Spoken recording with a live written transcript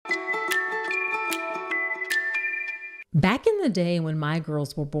Back in the day when my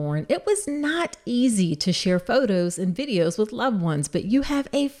girls were born, it was not easy to share photos and videos with loved ones, but you have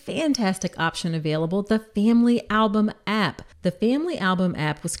a fantastic option available, the Family Album app. The Family Album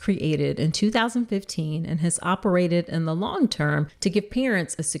app was created in 2015 and has operated in the long term to give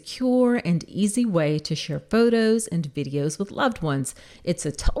parents a secure and easy way to share photos and videos with loved ones. It's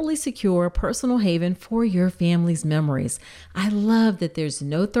a totally secure personal haven for your family's memories. I love that there's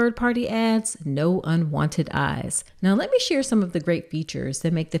no third-party ads, no unwanted eyes. Now, let me share some of the great features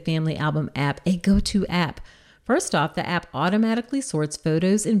that make the Family Album app a go-to app. First off, the app automatically sorts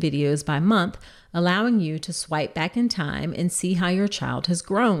photos and videos by month, allowing you to swipe back in time and see how your child has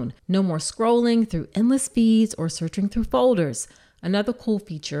grown. No more scrolling through endless feeds or searching through folders. Another cool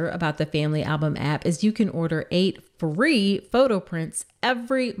feature about the Family Album app is you can order 8 free photo prints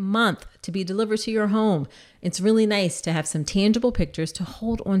every month to be delivered to your home. It's really nice to have some tangible pictures to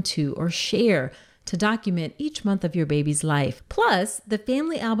hold on to or share to document each month of your baby's life. Plus, the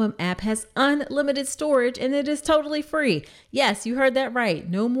Family Album app has unlimited storage and it is totally free. Yes, you heard that right.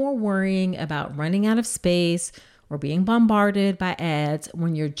 No more worrying about running out of space or being bombarded by ads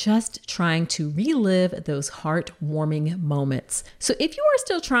when you're just trying to relive those heartwarming moments. So if you are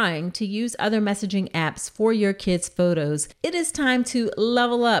still trying to use other messaging apps for your kids' photos, it is time to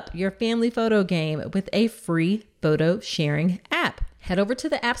level up your family photo game with a free photo sharing app. Head over to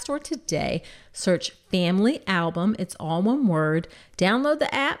the App Store today, search Family Album, it's all one word, download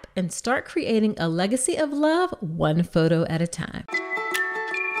the app, and start creating a legacy of love one photo at a time.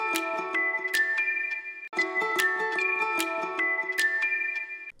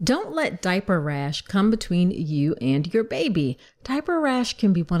 Don't let diaper rash come between you and your baby. Diaper rash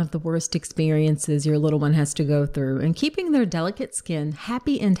can be one of the worst experiences your little one has to go through, and keeping their delicate skin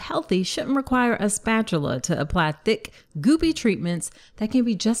happy and healthy shouldn't require a spatula to apply thick, goopy treatments that can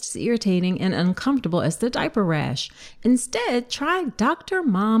be just as irritating and uncomfortable as the diaper rash. Instead, try Dr.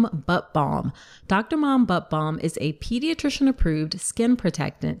 Mom Butt Balm. Dr. Mom Butt Balm is a pediatrician-approved skin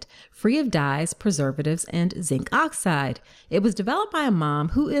protectant, free of dyes, preservatives, and zinc oxide. It was developed by a mom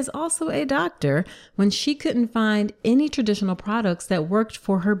who is also a doctor when she couldn't find any traditional products that worked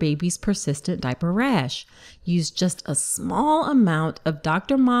for her baby's persistent diaper rash. Use just a small amount of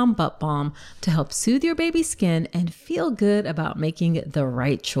Dr. Mom Butt Balm to help soothe your baby's skin and feel good about making the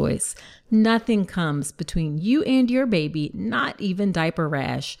right choice. Nothing comes between you and your baby, not even diaper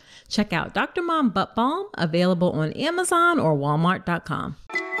rash. Check out Dr. Mom Butt Balm, available on Amazon or Walmart.com.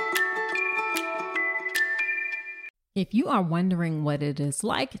 If you are wondering what it is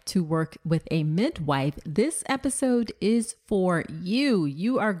like to work with a midwife, this episode is for you.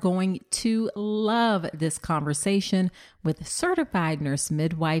 You are going to love this conversation with certified nurse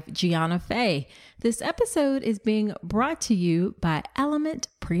midwife Gianna Faye. This episode is being brought to you by Element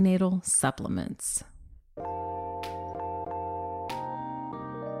Prenatal Supplements.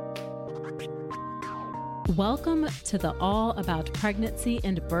 Welcome to the All About Pregnancy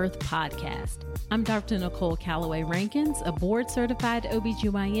and Birth podcast. I'm Dr. Nicole Calloway Rankins, a board-certified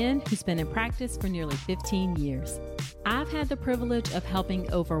OBGYN who's been in practice for nearly 15 years. I've had the privilege of helping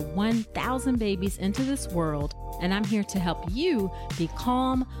over 1,000 babies into this world, and I'm here to help you be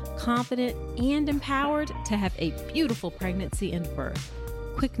calm, confident, and empowered to have a beautiful pregnancy and birth.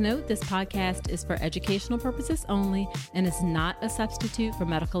 Quick note, this podcast is for educational purposes only and is not a substitute for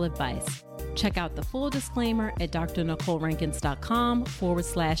medical advice. Check out the full disclaimer at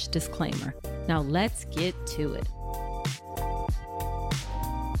drnicolerankins.com/disclaimer. Now let's get to it.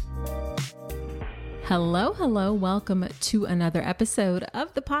 Hello. Welcome to another episode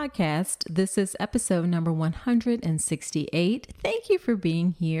of the podcast. This is episode number 168. Thank you for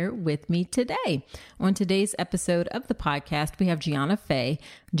being here with me today. On today's episode of the podcast, we have Gianna Faye.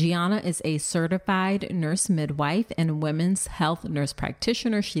 Gianna is a certified nurse midwife and women's health nurse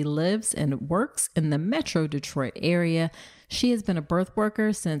practitioner. She lives and works in the Metro Detroit area. She has been a birth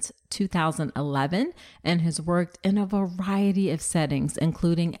worker since 2011 and has worked in a variety of settings,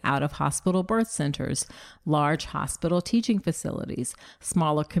 including out-of-hospital birth centers, large hospital teaching facilities,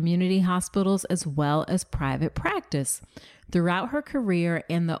 smaller community hospitals, as well as private practice. Throughout her career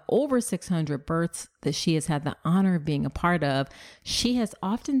and the over 600 births that she has had the honor of being a part of, she has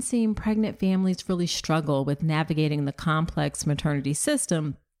often seen pregnant families really struggle with navigating the complex maternity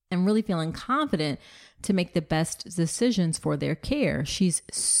system and really feeling confident to make the best decisions for their care. She's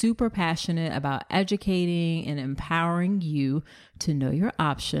super passionate about educating and empowering you to know your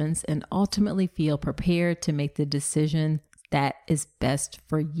options and ultimately feel prepared to make the decision that is best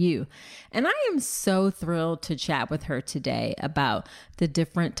for you. And I am so thrilled to chat with her today about the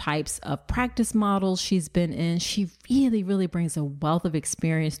different types of practice models she's been in. She really brings a wealth of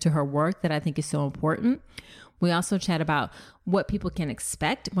experience to her work that I think is so important. We also chat about what people can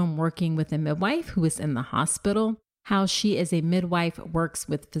expect when working with a midwife who is in the hospital, how she as a midwife works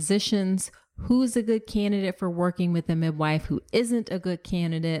with physicians, who's a good candidate for working with a midwife, who isn't a good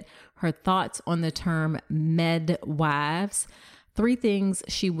candidate, her thoughts on the term midwives, 3 things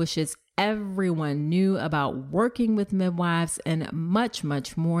she wishes everyone knew about working with midwives, and much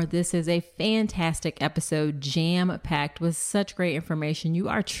more. This is a fantastic episode, jam-packed with such great information. You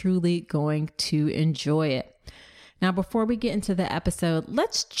are truly going to enjoy it. Now, before we get into the episode,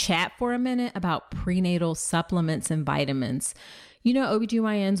 let's chat for a minute about prenatal supplements and vitamins. You know,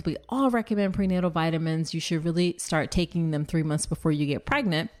 OBGYNs, we all recommend prenatal vitamins. You should really start taking them 3 months before you get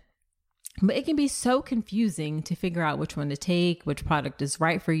pregnant. But it can be so confusing to figure out which one to take, which product is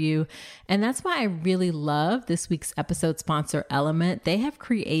right for you. And that's why I really love this week's episode sponsor, Element. They have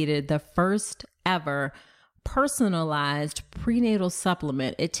created the first ever personalized prenatal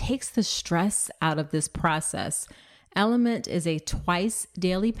supplement. It takes the stress out of this process. Element is a twice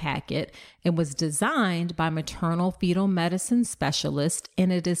daily packet. It was designed by maternal fetal medicine specialists,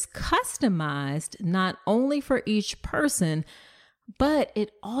 and it is customized not only for each person, but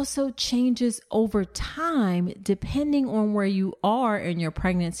it also changes over time depending on where you are in your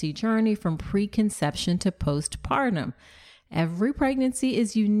pregnancy journey from preconception to postpartum. Every pregnancy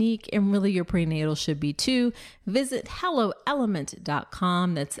is unique, and really your prenatal should be too. Visit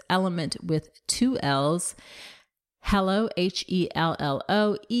helloelement.com. That's element with 2 L's. Hello,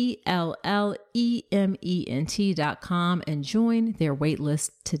 HELLOELLEMENT.com, and join their waitlist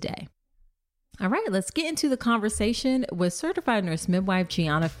today. All right, let's get into the conversation with certified nurse midwife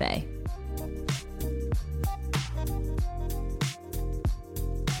Gianna Fay.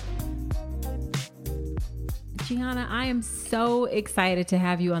 Gianna, I am so excited to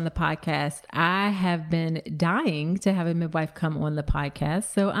have you on the podcast. I have been dying to have a midwife come on the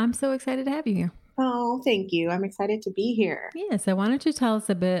podcast, so I'm so excited to have you here. Oh, thank you. I'm excited to be here. Yeah, so why don't you tell us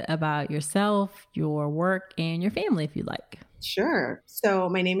a bit about yourself, your work, and your family, if you'd like. Sure. So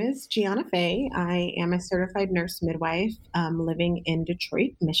my name is Gianna Fay. I am a certified nurse midwife living in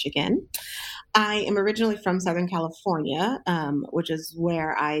Detroit, Michigan. I am originally from Southern California, which is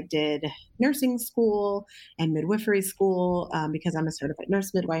where I did nursing school and midwifery school. Because I'm a certified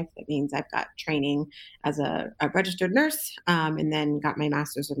nurse midwife, that means I've got training as a registered nurse, and then got my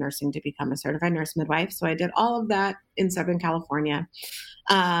master's of nursing to become a certified nurse midwife. So I did all of that in Southern California.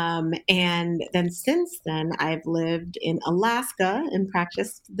 And then since then, I've lived in Alaska and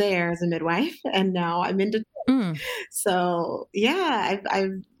practiced there as a midwife, and now I'm in Detroit. So yeah,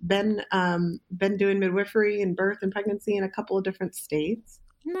 I've been doing midwifery and birth and pregnancy in a couple of different states.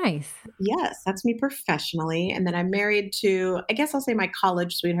 Nice. Yes, that's me professionally. And then I'm married to, I guess I'll say, my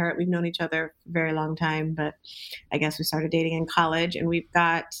college sweetheart. We've known each other for a very long time, but I guess we started dating in college. And we've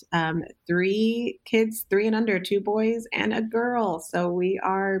got 3 kids, 3 and under, 2 boys and a girl. So we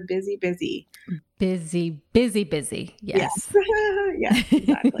are busy. Busy. Yes. Yes,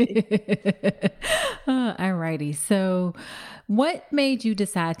 exactly. All righty. So what made you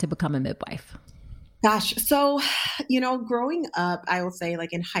decide to become a midwife? Gosh. So, growing up, I will say,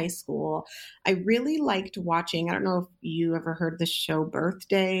 like in high school, I really liked watching, I don't know if you ever heard the show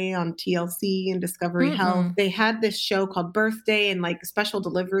Birthday on TLC and Discovery Health. They had this show called Birthday and like Special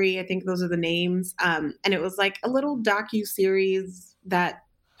Delivery. I think those are the names. And it was like a little docu-series that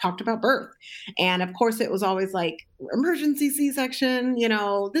talked about birth. And of course, it was always like emergency C-section,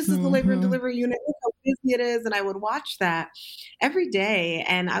 this is the labor and delivery unit, look how busy it is. And I would watch that every day.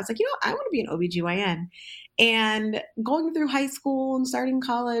 And I was like, I want to be an OBGYN. And going through high school and starting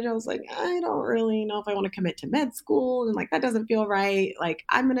college, I was like, I don't really know if I want to commit to med school. And like, that doesn't feel right. Like,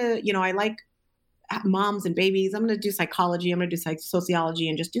 I'm going to, I like moms and babies. I'm going to do psychology. I'm going to do sociology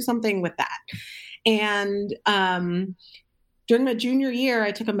and just do something with that. And, during my junior year,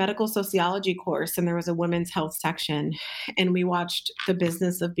 I took a medical sociology course, and there was a women's health section, and we watched The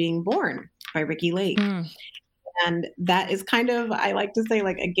Business of Being Born by Ricki Lake. And that is kind of, I like to say,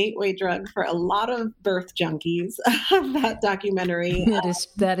 like a gateway drug for a lot of birth junkies of that documentary.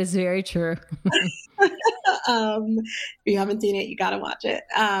 That is very true. If you haven't seen it, you got to watch it.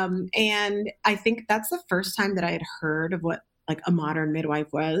 And I think that's the first time that I had heard of what like a modern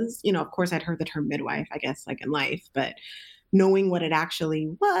midwife was. Of course, I'd heard the term midwife, I guess, like in life, but knowing what it actually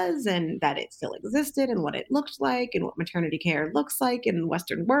was and that it still existed and what it looked like and what maternity care looks like in the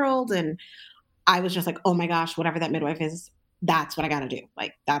Western world. And I was just like, oh my gosh, whatever that midwife is, that's what I got to do.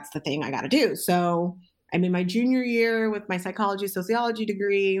 Like, that's the thing I got to do. So I'm in my junior year with my psychology, sociology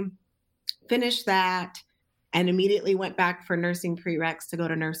degree, finished that, and immediately went back for nursing prereqs to go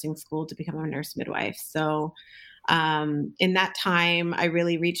to nursing school to become a nurse midwife. So in that time, I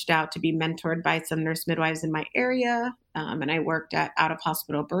really reached out to be mentored by some nurse midwives in my area. And I worked at out of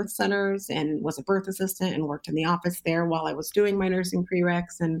hospital birth centers and was a birth assistant and worked in the office there while I was doing my nursing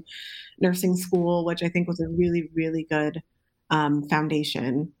prereqs and nursing school, which I think was a really, really good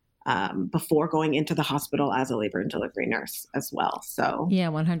foundation before going into the hospital as a labor and delivery nurse as well. So yeah,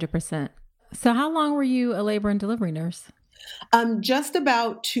 100%. So how long were you a labor and delivery nurse? Just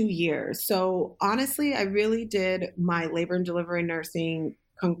about 2 years. So honestly, I really did my labor and delivery nursing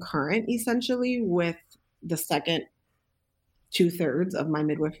concurrent essentially with the second 2/3 of my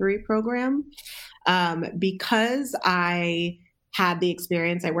midwifery program. Because I had the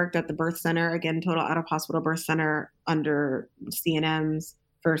experience, I worked at the birth center, again, total out of hospital birth center under CNMs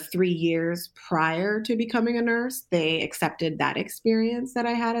for 3 years prior to becoming a nurse. They accepted that experience that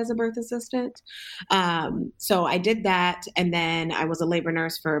I had as a birth assistant. So I did that. And then I was a labor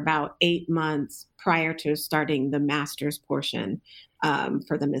nurse for about 8 months prior to starting the master's portion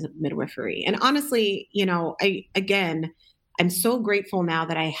for the midwifery. And honestly, I'm so grateful now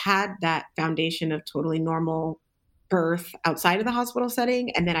that I had that foundation of totally normal birth outside of the hospital setting.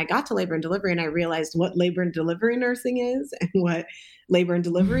 And then I got to labor and delivery and I realized what labor and delivery nursing is and what labor and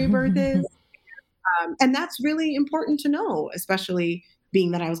delivery birth is. And that's really important to know, especially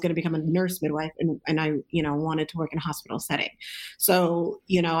being that I was going to become a nurse midwife and I, wanted to work in a hospital setting. So,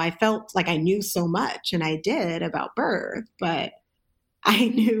 I felt like I knew so much and I did about birth, but I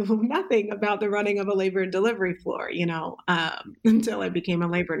knew nothing about the running of a labor and delivery floor, until I became a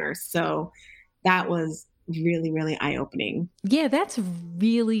labor nurse. So that was really, really eye-opening. Yeah, that's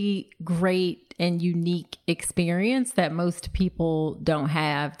really great and unique experience that most people don't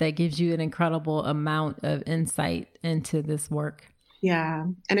have. That gives you an incredible amount of insight into this work. Yeah.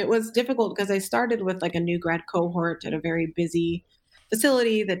 And it was difficult because I started with like a new grad cohort at a very busy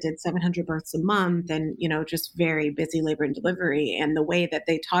facility that did 700 births a month and, just very busy labor and delivery. And the way that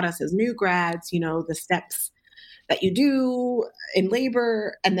they taught us as new grads, the steps that you do in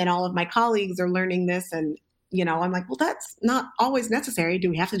labor. And then all of my colleagues are learning this. And, I'm like, well, that's not always necessary. Do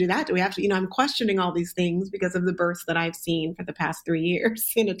we have to do that? Do we have to, I'm questioning all these things because of the births that I've seen for the past 3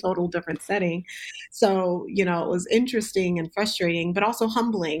 years in a total different setting. So, it was interesting and frustrating, but also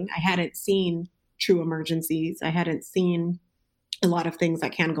humbling. I hadn't seen true emergencies. I hadn't seen a lot of things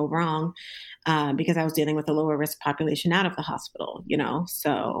that can go wrong because I was dealing with a lower risk population out of the hospital,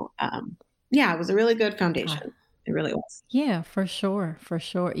 So, it was a really good foundation. It really was. Yeah, for sure. For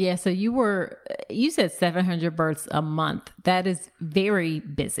sure. Yeah. So you said 700 births a month. That is very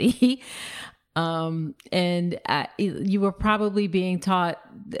busy. And you were probably being taught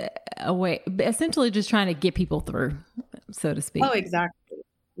a way, essentially just trying to get people through, so to speak. Oh, exactly.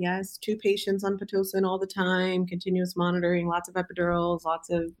 Yes. 2 patients on Pitocin all the time, continuous monitoring, lots of epidurals, lots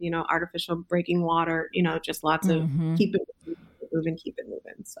of, artificial breaking water, just lots of keep it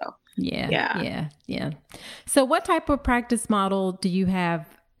moving. So, yeah. So what type of practice model do you have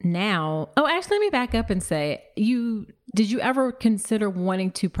now? Oh, actually, let me back up and say, did you ever consider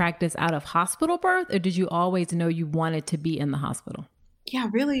wanting to practice out of hospital birth, or did you always know you wanted to be in the hospital? Yeah,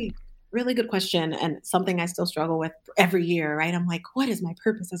 really, really good question. And something I still struggle with every year, right? I'm like, what is my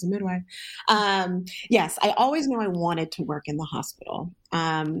purpose as a midwife? Yes, I always knew I wanted to work in the hospital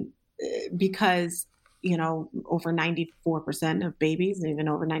because over 94% of babies, and even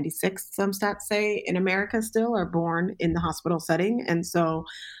over 96, some stats say in America still are born in the hospital setting. And so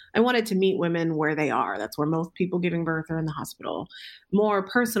I wanted to meet women where they are. That's where most people giving birth are in the hospital. More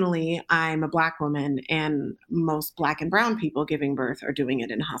personally, I'm a Black woman and most Black and brown people giving birth are doing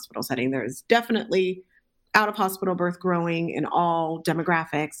it in a hospital setting. There's definitely out of hospital birth growing in all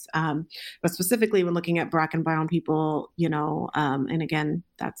demographics. But specifically when looking at Black and brown people, and again,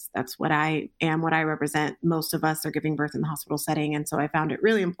 that's what I am, what I represent. Most of us are giving birth in the hospital setting. And so I found it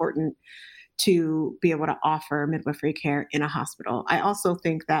really important to be able to offer midwifery care in a hospital. I also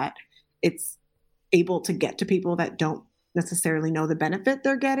think that it's able to get to people that don't necessarily know the benefit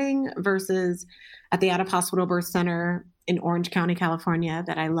they're getting versus at the out of hospital birth center in Orange County, California,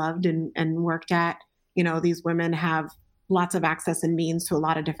 that I loved and worked at. These women have lots of access and means to a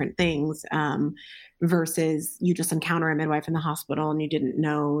lot of different things versus you just encounter a midwife in the hospital and you didn't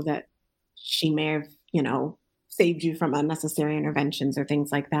know that she may have, saved you from unnecessary interventions or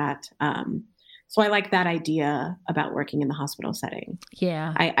things like that. So I like that idea about working in the hospital setting.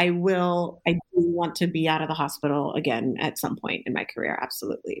 Yeah. I do want to be out of the hospital again at some point in my career.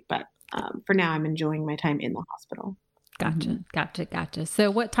 Absolutely. But for now, I'm enjoying my time in the hospital. Gotcha.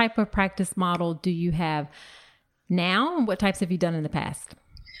 So what type of practice model do you have now? And what types have you done in the past?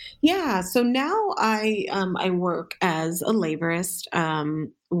 Yeah. So now I work as a laborist,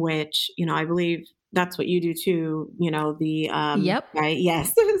 which, I believe that's what you do too. Yep. Right.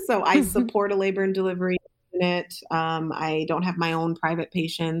 Yes. So I support a labor and delivery unit. I don't have my own private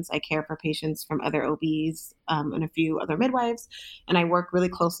patients. I care for patients from other OBs, and a few other midwives. And I work really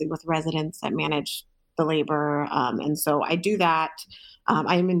closely with residents that manage the labor. And so I do that.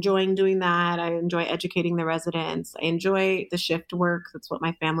 I'm enjoying doing that. I enjoy educating the residents. I enjoy the shift work. That's what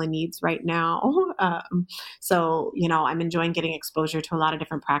my family needs right now. I'm enjoying getting exposure to a lot of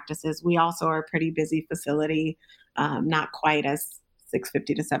different practices. We also are a pretty busy facility, not quite as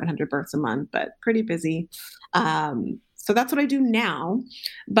 650 to 700 births a month, but pretty busy. So that's what I do now.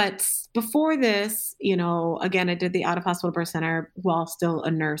 But before this, again, I did the out of hospital birth center while still a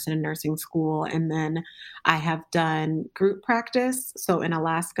nurse in a nursing school. And then I have done group practice. So in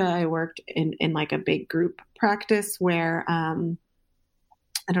Alaska, I worked in like a big group practice where, I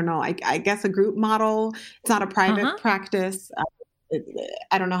don't know, I guess a group model. It's not a private practice.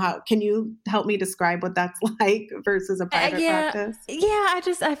 I don't know can you help me describe what that's like versus a private practice? Yeah.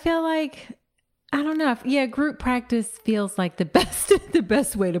 I feel like, I don't know. Group practice feels like the best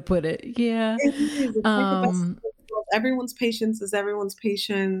way to put it. Yeah. It is. It's like the best. Everyone's patients is everyone's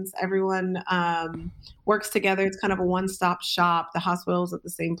patients. Everyone works together. It's kind of a one-stop shop. The hospital's at the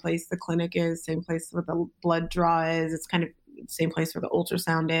same place the clinic is, same place where the blood draw is. It's kind of the same place where the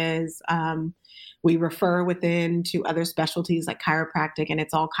ultrasound is. We refer within to other specialties like chiropractic, and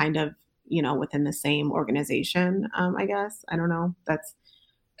it's all kind of, within the same organization, I guess. I don't know. That's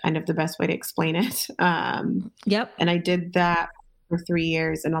kind of the best way to explain it. Yep. And I did that for 3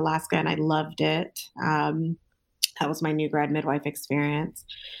 years in Alaska, and I loved it. That was my new grad midwife experience.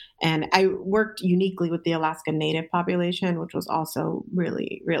 And I worked uniquely with the Alaska Native population, which was also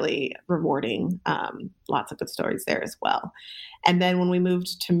really, really rewarding. Lots of good stories there as well. And then when we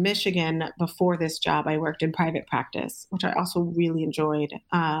moved to Michigan, before this job, I worked in private practice, which I also really enjoyed.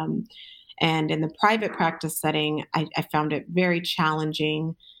 And in the private practice setting, I found it very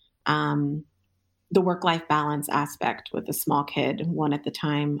challenging. The work-life balance aspect with a small kid, one at the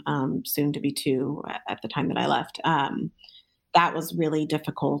time, soon to be two at the time that I left. That was really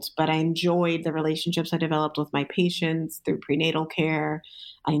difficult, but I enjoyed the relationships I developed with my patients through prenatal care.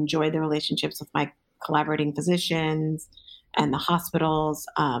 I enjoyed the relationships with my collaborating physicians and the hospitals.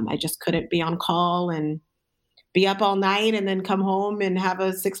 I just couldn't be on call and be up all night and then come home and have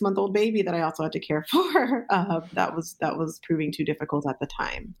a 6-month-old baby that I also had to care for. That was proving too difficult at the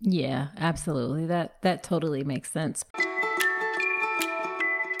time. Yeah, absolutely. That totally makes sense.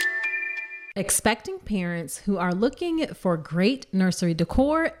 Expecting parents who are looking for great nursery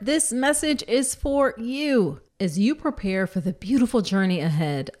decor, this message is for you. As you prepare for the beautiful journey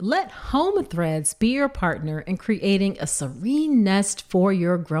ahead, let Home Threads be your partner in creating a serene nest for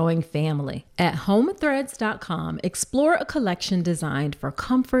your growing family. At homethreads.com, explore a collection designed for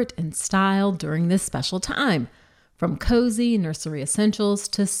comfort and style during this special time. From cozy nursery essentials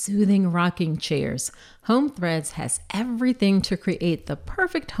to soothing rocking chairs, Home Threads has everything to create the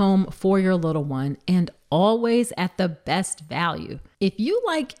perfect home for your little one, and always at the best value. If you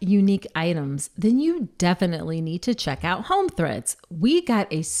like unique items, then you definitely need to check out Home Threads. We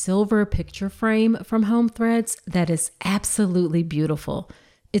got a silver picture frame from Home Threads that is absolutely beautiful.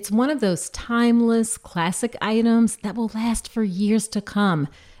 It's one of those timeless classic items that will last for years to come,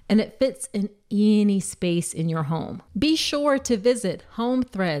 and it fits in any space in your home. Be sure to visit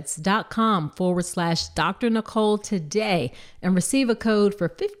homethreads.com/Dr. Nicole today and receive a code for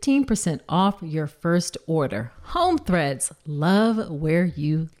 15% off your first order. Home Threads, love where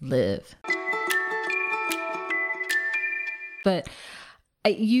you live. But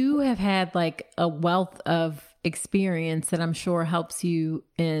you have had like a wealth of experience that I'm sure helps you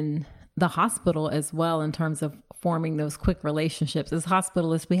in the hospital as well in terms of forming those quick relationships. As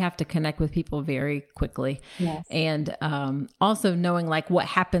hospitalists, we have to connect with people very quickly. Yes. And also knowing like what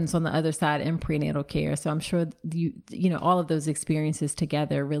happens on the other side in prenatal care. So I'm sure all of those experiences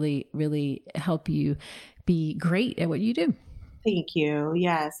together really, really help you be great at what you do. Thank you.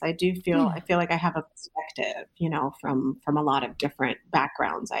 Yes, I do feel, I feel like I have a perspective, from a lot of different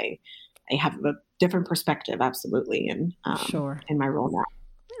backgrounds. I have a different perspective, absolutely. And Sure. In my role now.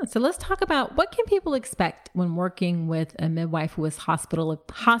 So let's talk about what can people expect when working with a midwife who is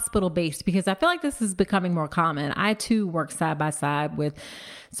hospital-based, because I feel like this is becoming more common. I too work side by side with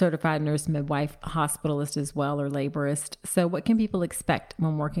certified nurse midwife hospitalist as well, or laborist. So what can people expect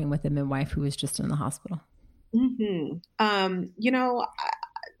when working with a midwife who is just in the hospital? Mm-hmm.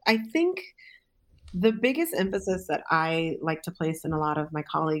 I think The biggest emphasis that I like to place in a lot of my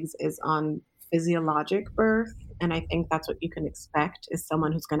colleagues is on physiologic birth. And I think that's what you can expect is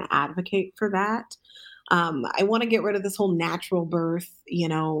someone who's going to advocate for that. I want to get rid of this whole natural birth,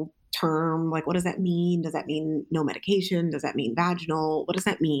 term. Like, what does that mean? Does that mean no medication? Does that mean vaginal? What does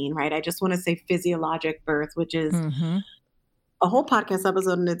that mean? Right. I just want to say physiologic birth, which is Mm-hmm. a whole podcast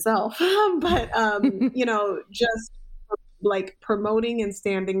episode in itself. But, just like promoting and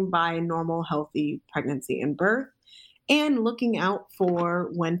standing by normal, healthy pregnancy and birth and looking out for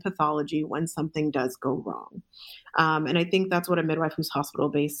when something does go wrong. And I think that's what a midwife who's hospital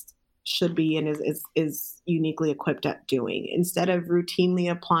based should be and is uniquely equipped at doing. Instead of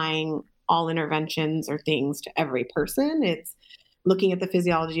routinely applying all interventions or things to every person, it's looking at the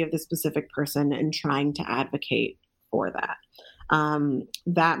physiology of the specific person and trying to advocate for that.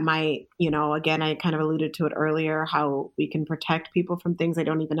 That might, again, I kind of alluded to it earlier, how we can protect people from things they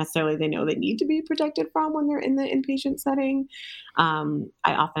don't even necessarily they know they need to be protected from when they're in the inpatient setting. I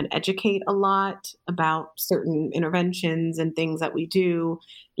often educate a lot about certain interventions and things that we do,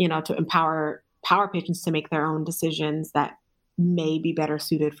 to empower patients to make their own decisions that may be better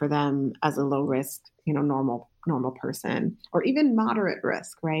suited for them as a low risk, normal person, or even moderate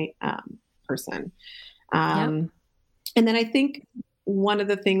risk, right? Person. Yep. And then I think one of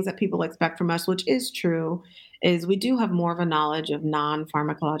the things that people expect from us, which is true, is we do have more of a knowledge of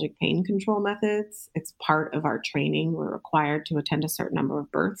non-pharmacologic pain control methods. It's part of our training. We're required to attend a certain number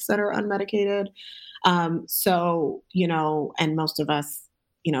of births that are unmedicated. And most of us,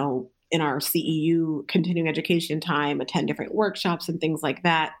 in our CEU continuing education time, attend different workshops and things like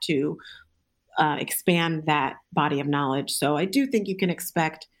that to expand that body of knowledge. So I do think you can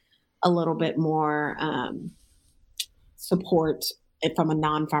expect a little bit more support from a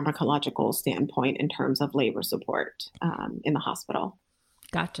non-pharmacological standpoint in terms of labor support in the hospital.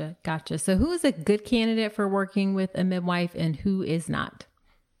 Gotcha. So who is a good candidate for working with a midwife and who is not?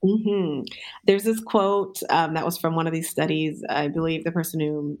 Mm-hmm. There's this quote that was from one of these studies. I believe the person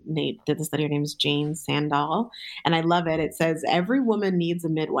who did the study, her name is Jane Sandall, and I love it. It says, "Every woman needs a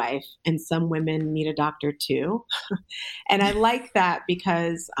midwife and some women need a doctor too." And I like that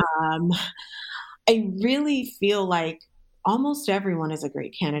because I really feel like almost everyone is a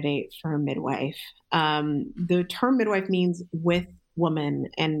great candidate for a midwife. The term midwife means with woman,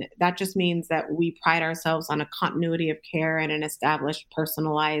 and that just means that we pride ourselves on a continuity of care and an established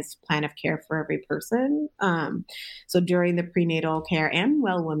personalized plan of care for every person. So during the prenatal care and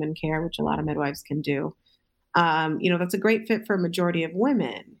well women care, which a lot of midwives can do, that's a great fit for a majority of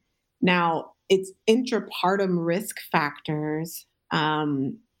women. Now, it's intrapartum risk factors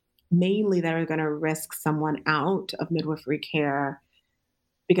mainly that are going to risk someone out of midwifery care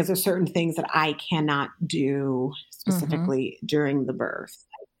because there's certain things that I cannot do specifically during the birth.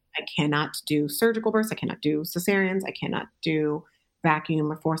 I cannot do surgical births. I cannot do cesareans. I cannot do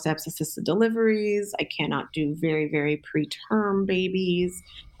vacuum or forceps assisted deliveries. I cannot do very, very preterm babies.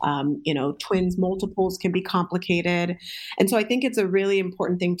 Twins, multiples can be complicated. And so I think it's a really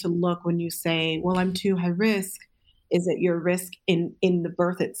important thing to look when you say, well, I'm too high risk. Is it your risk in the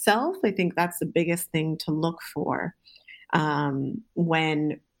birth itself? I think that's the biggest thing to look for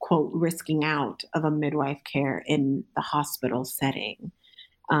when, quote, risking out of a midwife care in the hospital setting.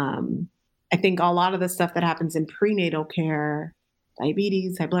 I think a lot of the stuff that happens in prenatal care,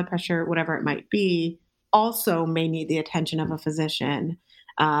 diabetes, high blood pressure, whatever it might be, also may need the attention of a physician.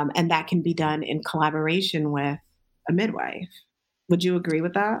 And that can be done in collaboration with a midwife. Would you agree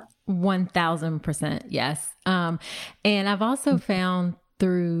with that? 1000%. Yes. And I've also found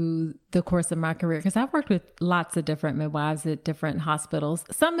through the course of my career, because I've worked with lots of different midwives at different hospitals.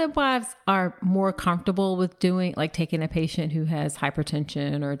 Some midwives are more comfortable with taking a patient who has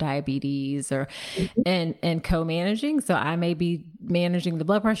hypertension or diabetes and co-managing. So I may be managing the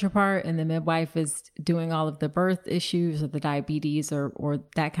blood pressure part and the midwife is doing all of the birth issues or the diabetes or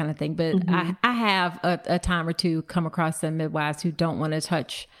that kind of thing. But I have a time or two come across some midwives who don't want to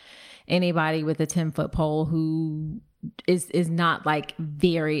touch anybody with a 10-foot pole who is not like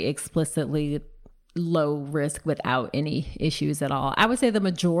very explicitly low risk without any issues at all. I would say the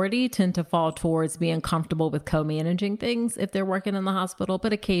majority tend to fall towards being comfortable with co-managing things if they're working in the hospital,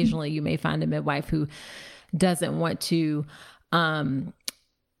 but occasionally you may find a midwife who doesn't want to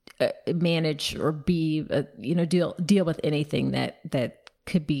manage or be deal with anything that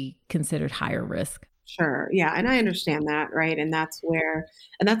could be considered higher risk. Sure. Yeah. And I understand that. Right. And that's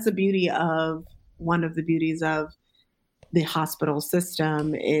the beauty of one of the beauties of the hospital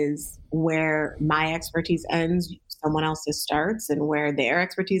system is where my expertise ends, someone else's starts, and where their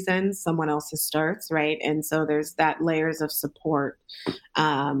expertise ends, someone else's starts. Right. And so there's that layers of support.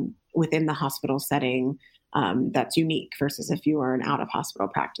 within the hospital setting that's unique versus if you are an out of hospital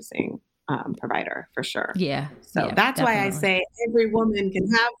practicing provider, for sure. Yeah. So Yeah, that's why I definitely. say every woman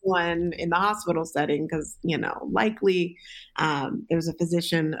can have one in the hospital setting because, likely there's a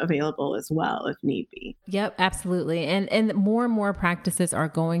physician available as well if need be. Yep, absolutely. And more practices are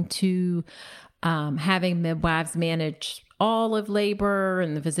going to having midwives manage all of labor,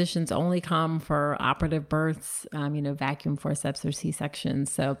 and the physicians only come for operative births, vacuum forceps or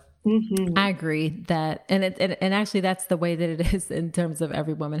C-sections. So Mm-hmm. I agree that, and actually that's the way that it is in terms of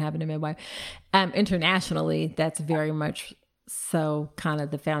every woman having a midwife. Internationally, that's very much so kind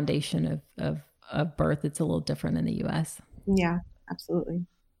of the foundation of birth. It's a little different in the U.S. Yeah, absolutely.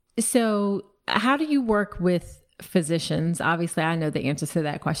 So how do you work with physicians? Obviously, I know the answer to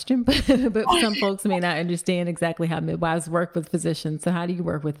that question, but some folks may not understand exactly how midwives work with physicians. So how do you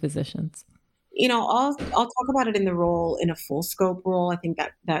work with physicians? I'll talk about it in the role in a full scope role. I think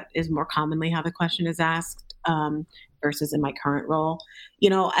that is more commonly how the question is asked versus in my current role.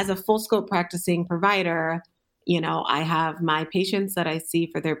 As a full scope practicing provider, I have my patients that I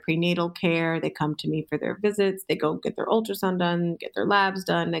see for their prenatal care. They come to me for their visits. They go get their ultrasound done, get their labs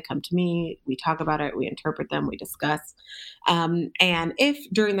done. They come to me. We talk about it. We interpret them. We discuss. And if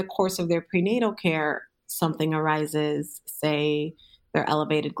during the course of their prenatal care something arises, say their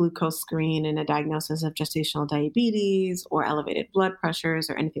elevated glucose screen and a diagnosis of gestational diabetes or elevated blood pressures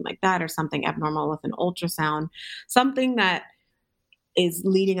or anything like that, or something abnormal with an ultrasound, something that is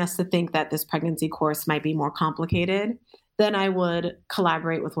leading us to think that this pregnancy course might be more complicated, then I would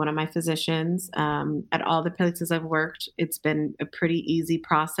collaborate with one of my physicians. At all the places I've worked, it's been a pretty easy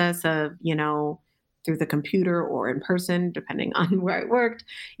process of, through the computer or in person, depending on where I worked,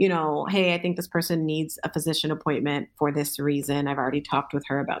 hey, I think this person needs a physician appointment for this reason. I've already talked with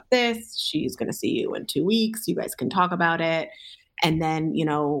her about this. She's going to see you in 2 weeks. You guys can talk about it. And then,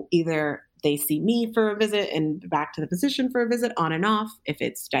 either they see me for a visit and back to the physician for a visit, on and off. If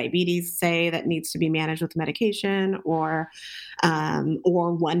it's diabetes, say, that needs to be managed with medication, or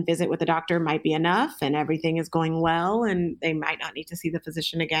one visit with a doctor might be enough and everything is going well and they might not need to see the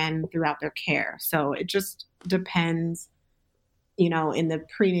physician again throughout their care. So it just depends, in the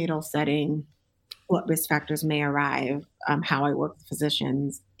prenatal setting, what risk factors may arrive, how I work with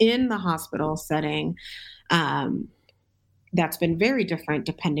physicians. In the hospital setting, that's been very different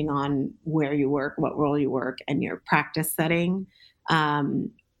depending on where you work, what role you work, and your practice setting. And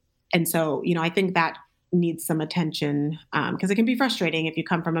so, I think that needs some attention because it can be frustrating if you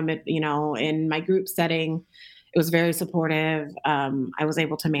come from in my group setting, it was very supportive. I was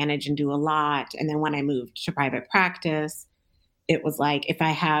able to manage and do a lot. And then when I moved to private practice, it was like, if I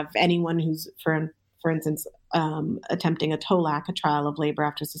have anyone who's, for instance, attempting a TOLAC, a trial of labor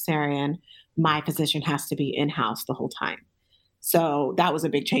after cesarean, my physician has to be in-house the whole time. So that was a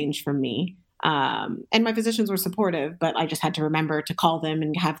big change for me. And my physicians were supportive, but I just had to remember to call them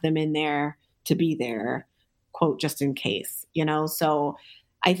and have them in there to be there, quote, just in case, So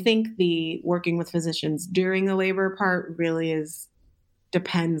I think the working with physicians during the labor part really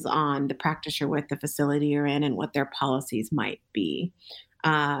depends on the practice you're with, the facility you're in, and what their policies might be.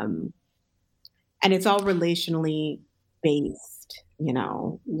 And it's all relationally based.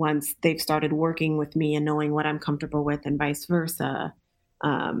 Once they've started working with me and knowing what I'm comfortable with and vice versa,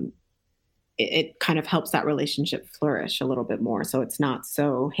 it kind of helps that relationship flourish a little bit more. So it's not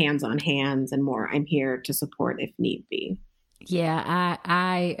so hands on hands and more, I'm here to support if need be. Yeah,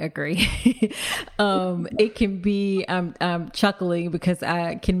 I agree. It can be, I'm chuckling because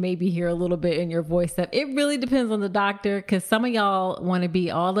I can maybe hear a little bit in your voice that it really depends on the doctor, because some of y'all want to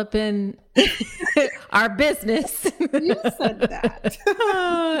be all up in our business. You said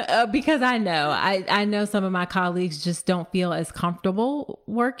that. Because I know some of my colleagues just don't feel as comfortable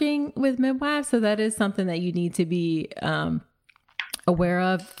working with midwives. So that is something that you need to be, aware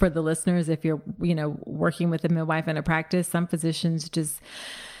of for the listeners. If you're, working with a midwife in a practice, some physicians just,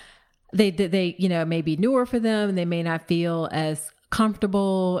 they, may be newer for them and they may not feel as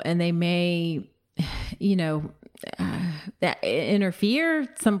comfortable, and they may, that interfere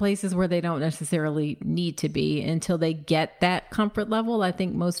some places where they don't necessarily need to be until they get that comfort level. I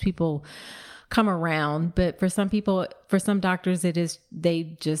think most people come around, but for some people, for some doctors, they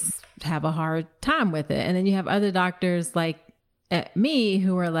just have a hard time with it. And then you have other doctors like at me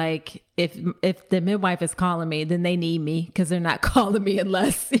who are like, if the midwife is calling me, then they need me, because they're not calling me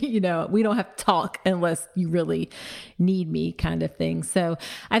unless, we don't have to talk unless you really need me, kind of thing. So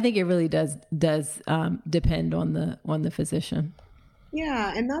I think it really does depend on the physician.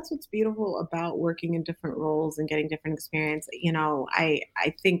 Yeah. And that's what's beautiful about working in different roles and getting different experience. I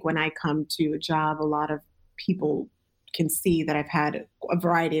think when I come to a job, a lot of people can see that I've had a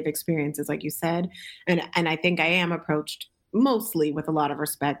variety of experiences, like you said. And I think I am approached mostly with a lot of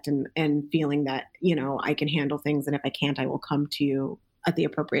respect and feeling that, I can handle things. And if I can't, I will come to you at the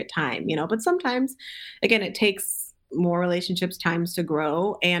appropriate time, but sometimes, again, it takes more relationships times to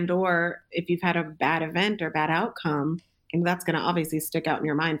grow, or if you've had a bad event or bad outcome, and that's going to obviously stick out in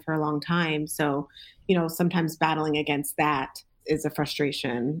your mind for a long time. So, sometimes battling against that is a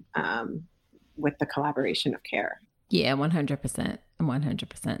frustration with the collaboration of care. Yeah, 100%.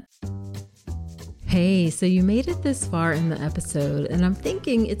 100%. Hey, so you made it this far in the episode, and I'm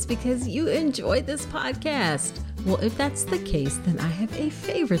thinking it's because you enjoyed this podcast. Well, if that's the case, then I have a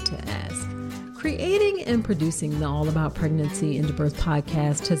favor to ask. Creating and producing the All About Pregnancy and Birth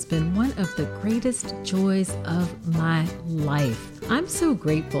podcast has been one of the greatest joys of my life. I'm so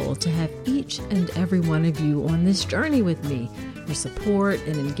grateful to have each and every one of you on this journey with me. Your support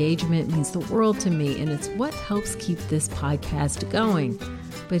and engagement means the world to me, and it's what helps keep this podcast going.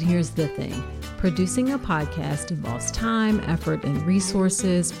 But here's the thing. Producing a podcast involves time, effort, and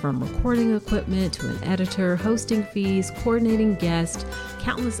resources, from recording equipment to an editor, hosting fees, coordinating guests,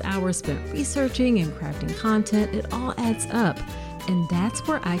 countless hours spent researching and crafting content. It all adds up. And that's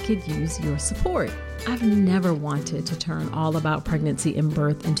where I could use your support. I've never wanted to turn All About Pregnancy and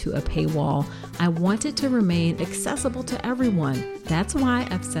Birth into a paywall. I want it to remain accessible to everyone. That's why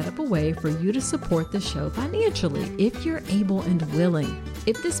I've set up a way for you to support the show financially if you're able and willing.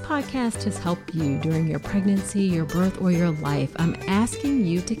 If this podcast has helped you during your pregnancy, your birth, or your life, I'm asking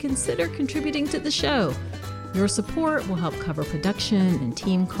you to consider contributing to the show. Your support will help cover production and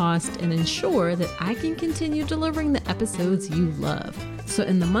team costs and ensure that I can continue delivering the episodes you love. So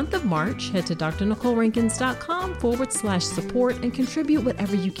in the month of March, head to drnicolerankins.com/support and contribute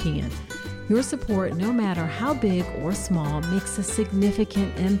whatever you can. Your support, no matter how big or small, makes a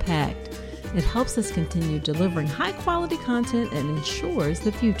significant impact. It helps us continue delivering high quality content and ensures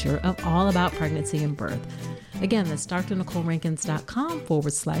the future of All About Pregnancy and Birth. Again, that's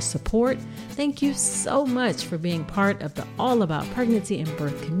drnicolerankins.com/support. Thank you so much for being part of the All About Pregnancy and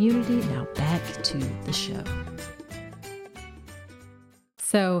Birth community. Now back to the show.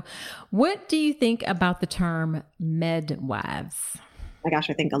 So what do you think about the term midwives? My gosh,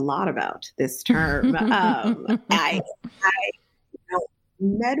 I think a lot about this term.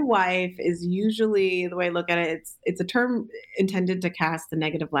 Midwife is usually, the way I look at it, it's a term intended to cast a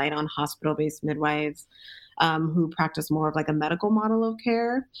negative light on hospital-based midwives who practice more of like a medical model of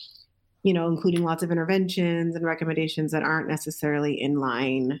care, including lots of interventions and recommendations that aren't necessarily in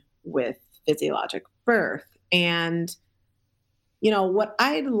line with physiologic birth. And, what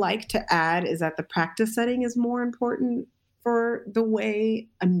I'd like to add is that the practice setting is more important for the way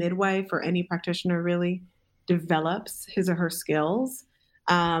a midwife or any practitioner really develops his or her skills.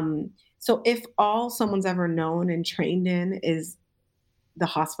 So if all someone's ever known and trained in is the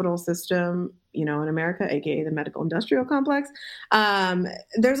hospital system, in America, aka the medical industrial complex,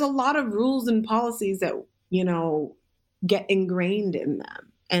 there's a lot of rules and policies that, get ingrained in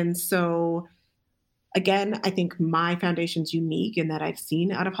them. And so, again, I think my foundation's unique in that I've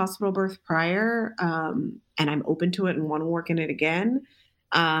seen out of hospital birth prior, and I'm open to it and want to work in it again.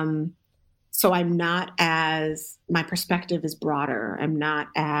 So I'm not my perspective is broader. I'm not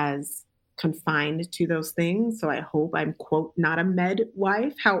as confined to those things. So I hope I'm, quote, not a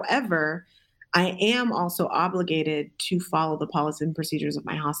midwife. However, I am also obligated to follow the policies and procedures of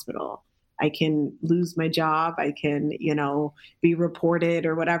my hospital. I can lose my job. I can, be reported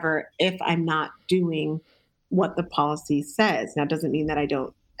or whatever if I'm not doing what the policy says. Now, it doesn't mean that I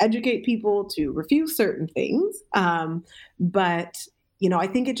don't educate people to refuse certain things. But, I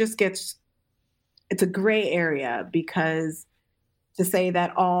think it's a gray area, because to say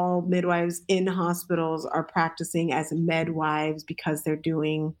that all midwives in hospitals are practicing as midwives because they're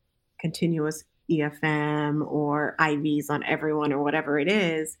doing continuous EFM or IVs on everyone or whatever it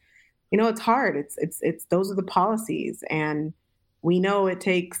is, it's hard. It's those are the policies. And we know it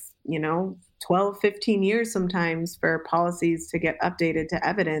takes, 12, 15 years sometimes for policies to get updated to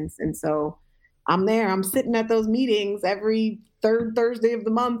evidence. And so I'm sitting at those meetings every third Thursday of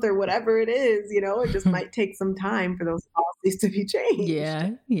the month or whatever it is, it just might take some time for those policies to be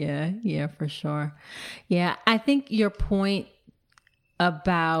changed. Yeah, for sure. Yeah, I think your point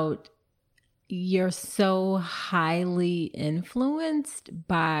about you're so highly influenced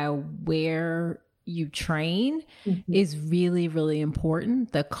by where you train is really, really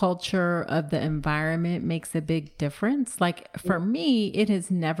important. The culture of the environment makes a big difference. Like for me, it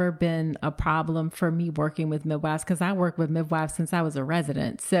has never been a problem for me working with midwives because I work with midwives since I was a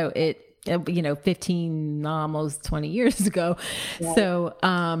resident. So it 15, almost 20 years ago. Right. So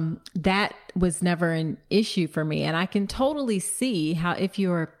that was never an issue for me. And I can totally see how if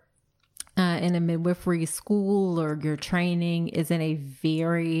you're in a midwifery school or your training is in a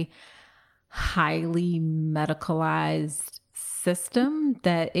very highly medicalized system,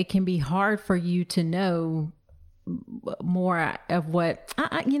 that it can be hard for you to know more of what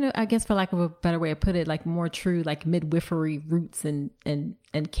I guess, for lack of a better way to put it, like more true, like midwifery roots and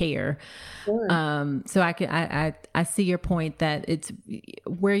care. Sure. So I see your point that it's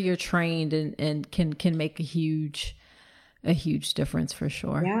where you're trained and can make a huge difference for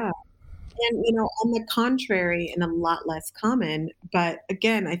sure. Yeah. And, on the contrary, and a lot less common, but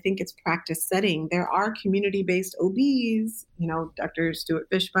again, I think it's practice setting. There are community-based OBs, Dr. Stuart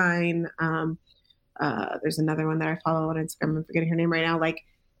Fishbein. There's another one that I follow on Instagram. I'm forgetting her name right now. Like,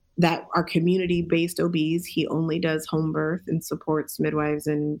 that are community-based OBs. He only does home birth and supports midwives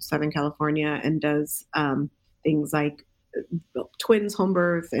in Southern California and does things like twins home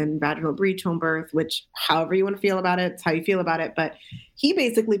birth and vaginal breech home birth, which however you want to feel about it, it's how you feel about it. But he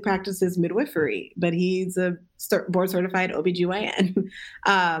basically practices midwifery, but he's a board certified OBGYN.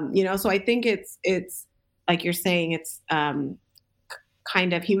 So I think it's like you're saying, it's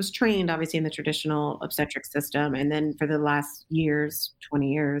kind of, he was trained obviously in the traditional obstetric system. And then for the last 20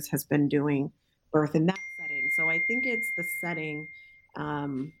 years has been doing birth in that setting. So I think it's the setting,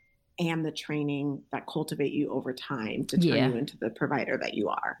 and the training that cultivate you over time to turn you into the provider that you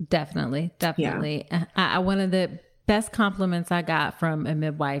are. Definitely. Yeah. One of the best compliments I got from a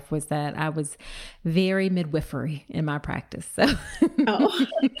midwife was that I was very midwifery in my practice. So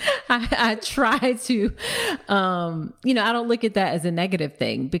I try to, I don't look at that as a negative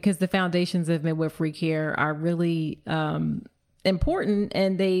thing, because the foundations of midwifery care are really important,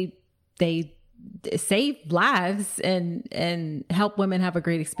 and they save lives and help women have a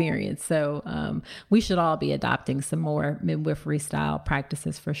great experience. So we should all be adopting some more midwifery style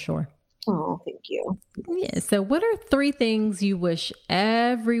practices for sure. Oh, thank you. Yeah. So what are 3 things you wish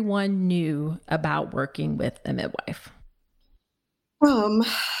everyone knew about working with a midwife?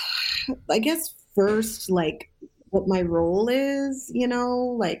 I guess first, like what my role is,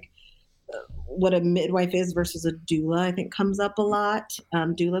 like what a midwife is versus a doula, I think comes up a lot.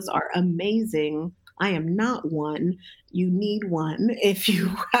 Doulas are amazing. I am not one. You need one if you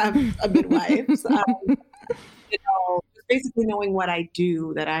have a midwife. Just basically knowing what I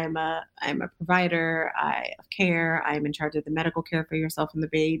do, that I'm a provider of care. I'm in charge of the medical care for yourself and the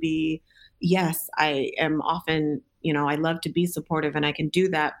baby. Yes, I am often, I love to be supportive and I can do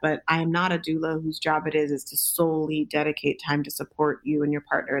that, but I am not a doula whose job it is to solely dedicate time to support you and your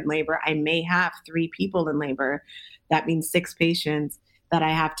partner in labor. I may have 3 people in labor. That means 6 patients that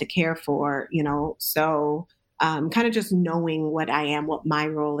I have to care for, so kind of just knowing what I am, what my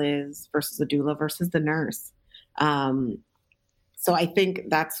role is versus a doula versus the nurse. So I think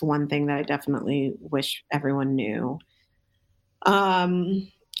that's one thing that I definitely wish everyone knew.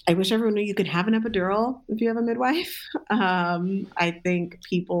 I wish everyone knew you could have an epidural if you have a midwife. I think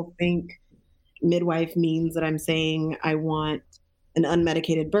people think midwife means that I'm saying I want an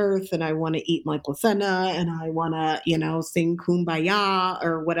unmedicated birth and I want to eat my placenta and I want to, sing Kumbaya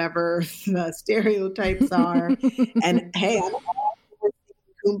or whatever the stereotypes are. And hey, I'm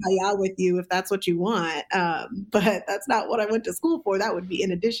Kumbaya with you if that's what you want. But that's not what I went to school for. That would be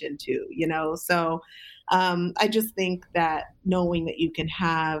in addition to, so I just think that knowing that you can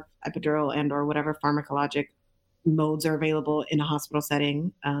have epidural and or whatever pharmacologic modes are available in a hospital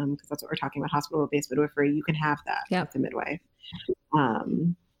setting, because that's what we're talking about, hospital-based midwifery, you can have that with the midwife.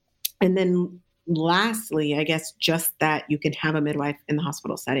 And then lastly, I guess just that you can have a midwife in the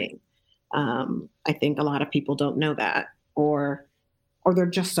hospital setting. I think a lot of people don't know that, or they're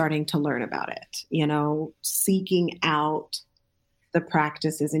just starting to learn about it, seeking out the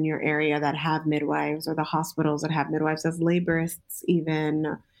practices in your area that have midwives, or the hospitals that have midwives as laborists,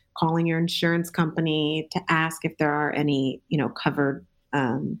 even calling your insurance company to ask if there are any, covered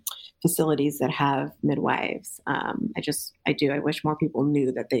facilities that have midwives. I wish more people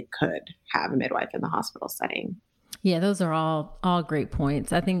knew that they could have a midwife in the hospital setting. Yeah, those are all great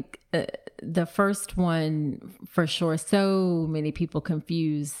points. I think the first one for sure. So many people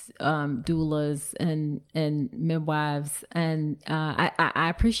confuse doulas and midwives, and I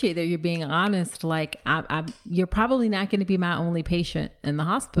appreciate that you're being honest. Like you're probably not going to be my only patient in the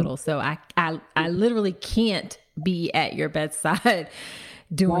hospital, so I literally can't be at your bedside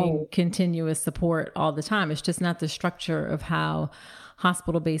doing continuous support all the time. It's just not the structure of how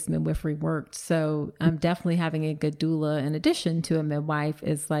hospital-based midwifery worked. So definitely having a good doula in addition to a midwife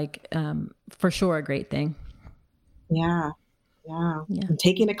is like, for sure, a great thing. Yeah. Yeah. Yeah. And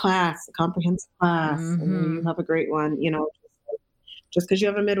taking a class, a comprehensive class, and you have a great one, just because you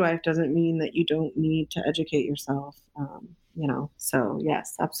have a midwife doesn't mean that you don't need to educate yourself. So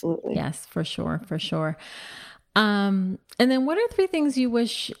yes, absolutely. Yes, for sure. For sure. And then what are 3 things you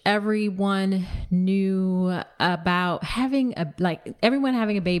wish everyone knew about everyone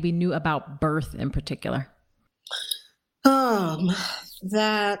having a baby knew about birth in particular? Um,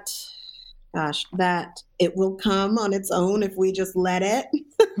 that, that it will come on its own if we just let it.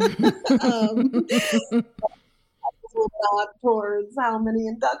 um, towards how many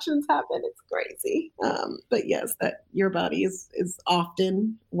inductions happen. It's crazy. But yes, that your body is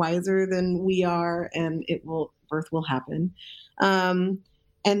often wiser than we are, and birth will happen. And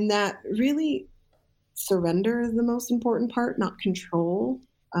that really surrender is the most important part, not control.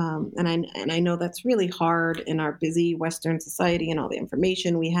 And I know that's really hard in our busy Western society and all the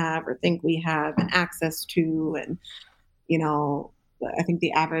information we have or think we have and access to. And, you know, I think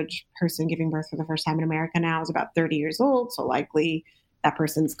the average person giving birth for the first time in America now is about 30 years old. So likely that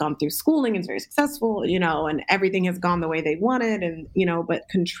person's gone through schooling and is very successful, and everything has gone the way they wanted. And, but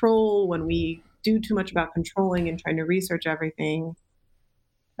control, when we do too much about controlling and trying to research everything,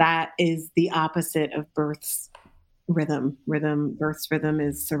 that is the opposite of birth's rhythm. Birth's rhythm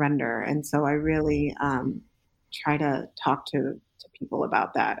is surrender. And so I really try to talk to people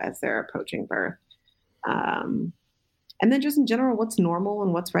about that as they're approaching birth. And then just in general, what's normal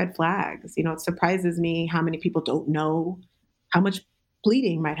and what's red flags. It surprises me how many people don't know how much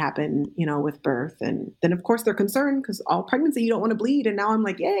bleeding might happen, with birth. And then, of course, they're concerned because all pregnancy, you don't want to bleed. And now I'm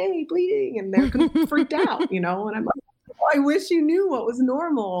like, yay, bleeding. And they're freaked out, and I'm like, I wish you knew what was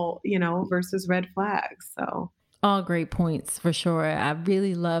normal, versus red flags. So all great points for sure. I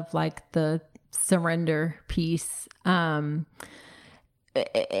really love the surrender piece. And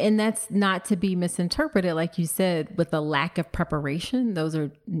that's not to be misinterpreted, like you said, with a lack of preparation.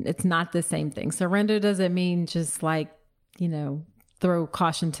 It's not the same thing. Surrender doesn't mean just throw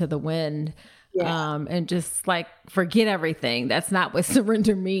caution to the wind. Yeah. And just forget everything. That's not what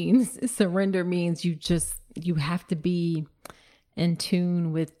surrender means. Surrender means you have to be in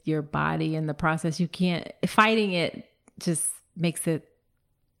tune with your body and the process. You can't, fighting it just makes it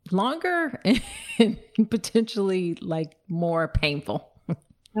longer and potentially more painful.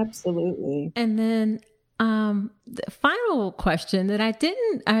 Absolutely. And then the final question that I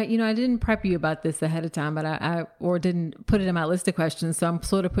didn't prep you about this ahead of time, but I didn't put it in my list of questions. So I'm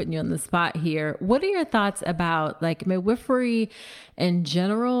sort of putting you on the spot here. What are your thoughts about midwifery in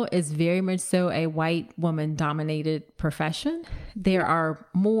general is very much so a white woman dominated profession. There are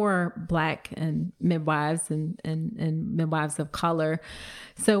more Black and midwives and midwives of color.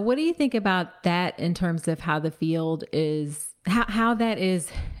 So what do you think about that in terms of how the field is, how that is,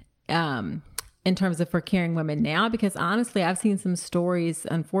 in terms of for caring women now? Because honestly, I've seen some stories,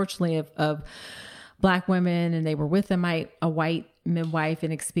 unfortunately, of Black women, and they were with a white midwife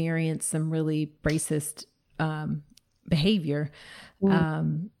and experienced some really racist behavior.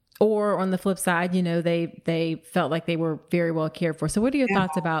 Or on the flip side, they felt like they were very well cared for. So what are your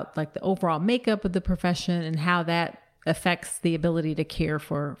thoughts about the overall makeup of the profession and how that affects the ability to care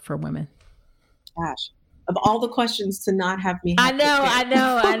for women? Gosh. Of all the questions to not have me. I know.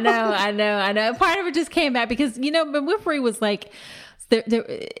 Part of it just came back because, midwifery was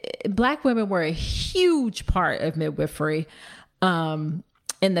Black women were a huge part of midwifery in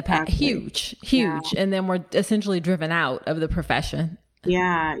the past. Huge. Yeah. And then we're essentially driven out of the profession.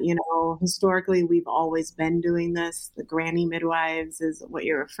 Yeah. Historically, we've always been doing this. The granny midwives is what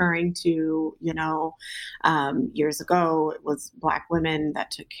you're referring to. Years ago, it was Black women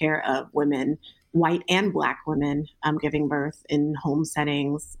that took care of women, white and Black women, giving birth in home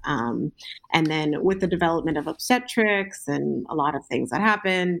settings. And then with the development of obstetrics and a lot of things that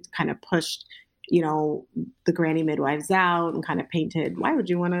happened, kind of pushed, the granny midwives out and kind of painted, why would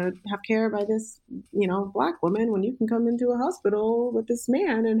you want to have care by this, Black woman when you can come into a hospital with this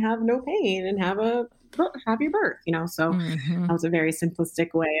man and have no pain and have your birth, So that was a very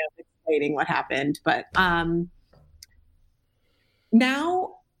simplistic way of explaining what happened. But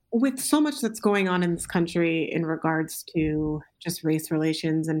now, with so much that's going on in this country in regards to just race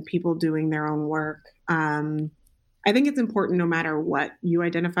relations and people doing their own work, I think it's important, no matter what you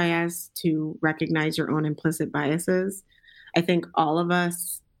identify as, to recognize your own implicit biases. I think all of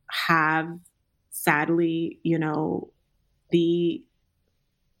us have, sadly,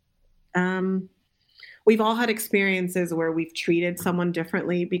 we've all had experiences where we've treated someone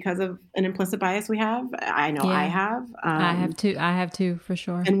differently because of an implicit bias we have. I know I have. I have too. I have too, for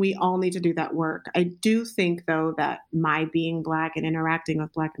sure. And we all need to do that work. I do think, though, that my being Black and interacting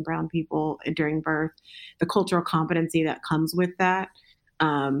with Black and brown people during birth, the cultural competency that comes with that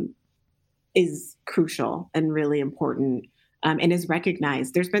is crucial and really important, and is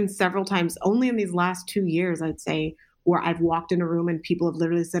recognized. There's been several times only in these last 2 years, I'd say, where I've walked in a room and people have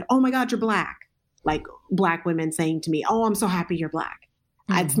literally said, "Oh my God, you're Black." Like Black women saying to me, "Oh, I'm so happy you're Black."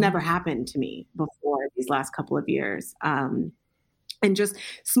 Mm-hmm. It's never happened to me before these last couple of years. And just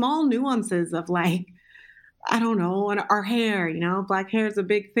small nuances of like, I don't know, and our hair, Black hair is a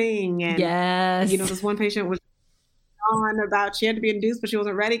big thing. And, yes. This one patient was on about she had to be induced, but she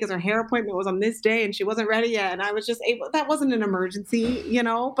wasn't ready because her hair appointment was on this day and she wasn't ready yet. And I was just that wasn't an emergency,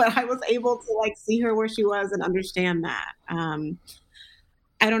 but I was able to like see her where she was and understand that.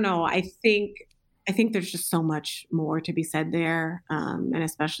 I don't know. I think there's just so much more to be said there. And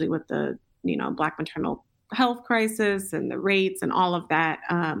especially with the, Black maternal health crisis and the rates and all of that.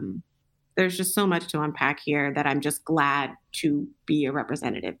 There's just so much to unpack here that I'm just glad to be a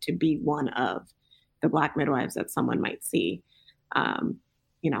representative, to be one of the Black midwives that someone might see,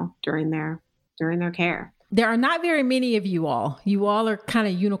 during their care. There are not very many of you all. You all are kind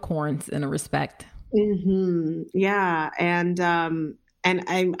of unicorns in a respect. Mm-hmm. Yeah. And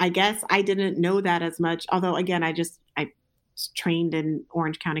I guess I didn't know that as much, although again, I trained in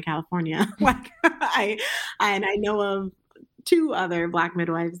Orange County, California. I know of 2 other Black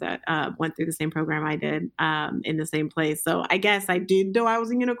midwives that went through the same program I did in the same place. So I guess I did know I was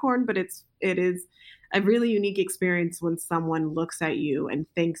a unicorn, but it is a really unique experience when someone looks at you and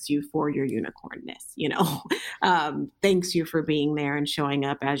thanks you for your unicornness, thanks you for being there and showing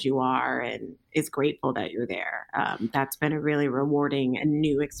up as you are and is grateful that you're there. That's been a really rewarding and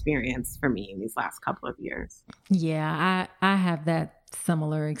new experience for me in these last couple of years. Yeah, I have that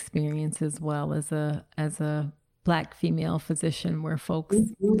similar experience as well as a Black female physician where folks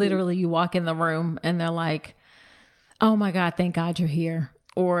literally, you walk in the room and they're like, "Oh my God, thank God you're here."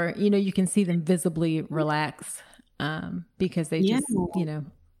 Or, you can see them visibly relax because they just,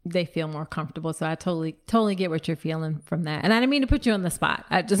 they feel more comfortable. So I totally get what you're feeling from that. And I didn't mean to put you on the spot.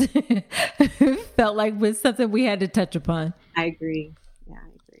 I just felt like it was something we had to touch upon. I agree. Yeah, I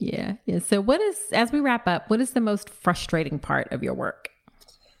agree. Yeah. So as we wrap up, what is the most frustrating part of your work?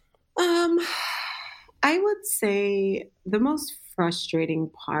 I would say the most frustrating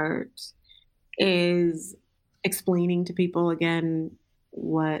part is explaining to people again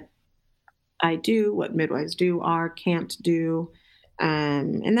what I do, what midwives do, can't do.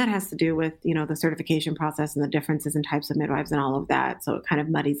 And that has to do with, the certification process and the differences in types of midwives and all of that. So it kind of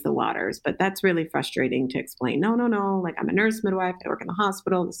muddies the waters, but that's really frustrating to explain. No. Like I'm a nurse midwife. I work in the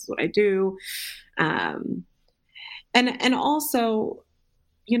hospital. This is what I do. And also,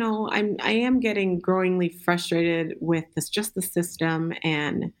 I am getting growingly frustrated with just the system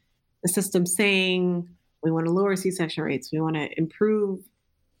and the system saying we want to lower C-section rates. We want to improve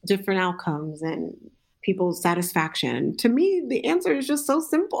different outcomes and people's satisfaction. To me, the answer is just so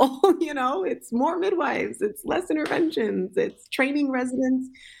simple. It's more midwives, it's less interventions, it's training residents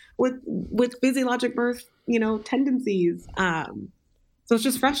with physiologic birth, tendencies. So it's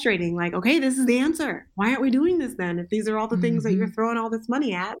just frustrating. Like, okay, this is the answer. Why aren't we doing this then? If these are all the things that you're throwing all this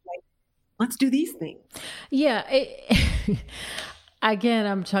money at, like, let's do these things. Yeah. Again,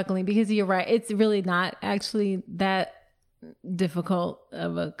 I'm chuckling because you're right. It's really not actually that difficult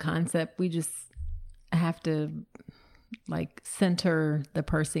of a concept. We just have to center the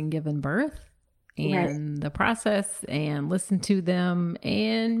person giving birth and the process and listen to them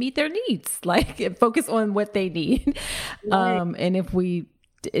and meet their needs, focus on what they need. Right. And if we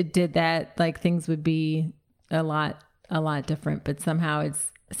did that, things would be a lot different, but somehow it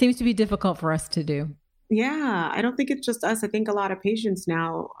seems to be difficult for us to do. Yeah. I don't think it's just us. I think a lot of patients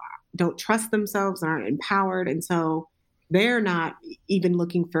now don't trust themselves, aren't empowered. And so they're not even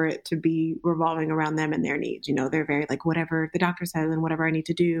looking for it to be revolving around them and their needs. They're very whatever the doctor says and whatever I need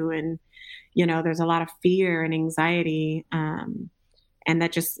to do. And, there's a lot of fear and anxiety. And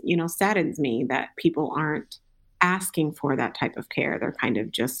that just, saddens me that people aren't asking for that type of care. They're kind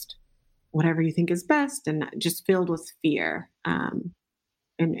of just whatever you think is best and just filled with fear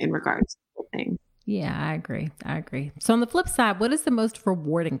in regards to the whole thing. Yeah, I agree. So on the flip side, what is the most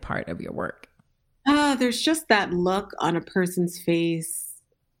rewarding part of your work? There's just that look on a person's face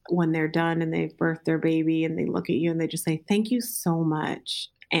when they're done and they've birthed their baby and they look at you and they just say, "Thank you so much."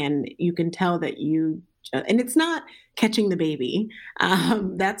 And you can tell that and it's not catching the baby.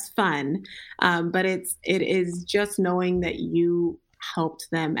 That's fun. But it is just knowing that you helped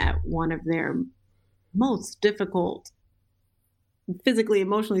them at one of their most difficult physically,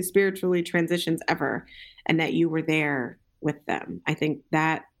 emotionally, spiritually transitions ever, and that you were there with them. I think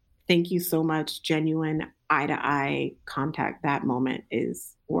that, thank you so much, genuine eye to eye contact. That moment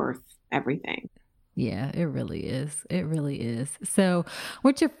is worth everything. Yeah, it really is. It really is. So,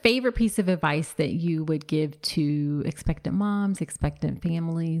 what's your favorite piece of advice that you would give to expectant moms, expectant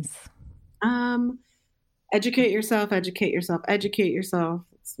families? Educate yourself, educate yourself, educate yourself.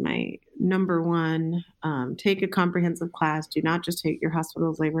 It's my number one. Take a comprehensive class. Do not just take your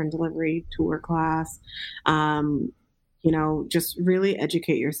hospital's labor and delivery tour class. Just really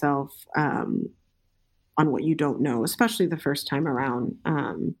educate yourself on what you don't know, especially the first time around,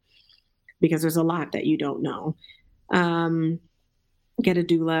 because there's a lot that you don't know. Get a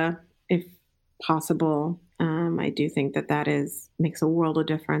doula if possible. I do think that makes a world of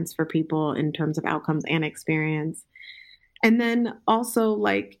difference for people in terms of outcomes and experience. And then also,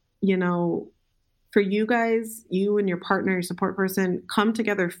 for you guys, you and your partner, your support person, come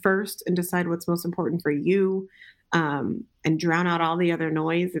together first and decide what's most important for you, and drown out all the other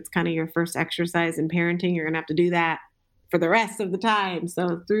noise. It's kind of your first exercise in parenting. You're going to have to do that for the rest of the time.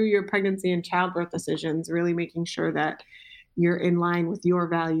 So through your pregnancy and childbirth decisions, really making sure that you're in line with your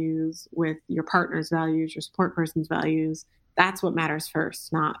values, with your partner's values, your support person's values. That's what matters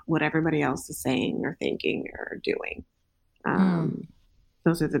first, not what everybody else is saying or thinking or doing.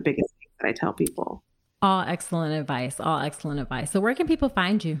 Those are the biggest things that I tell people. All excellent advice. All excellent advice. So where can people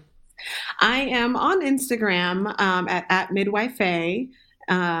find you? I am on Instagram at Midwifery.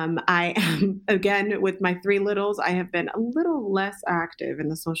 I am, again, with my 3 littles, I have been a little less active in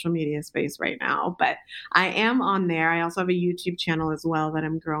the social media space right now, but I am on there. I also have a YouTube channel as well that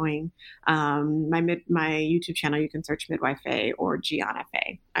I'm growing. My YouTube channel, you can search Midwifery or Gianna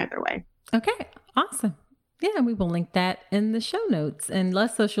Faye, either way. Okay, awesome. Yeah, we will link that in the show notes. And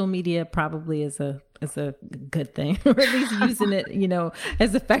less social media probably is a good thing, or at least using it,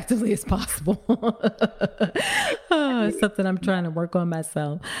 as effectively as possible. It's something I'm trying to work on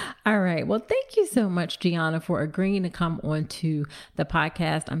myself. All right. Well, thank you so much, Gianna, for agreeing to come on to the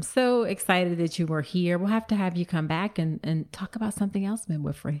podcast. I'm so excited that you were here. We'll have to have you come back and talk about something else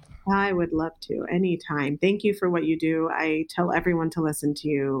midwifery. I would love to anytime. Thank you for what you do. I tell everyone to listen to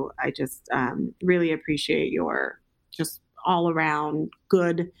you. I just really appreciate your just all around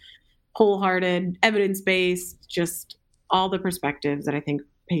good, wholehearted, evidence-based, just all the perspectives that I think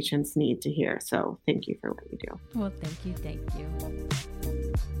patients need to hear. So thank you for what you do. Well, thank you. Thank you.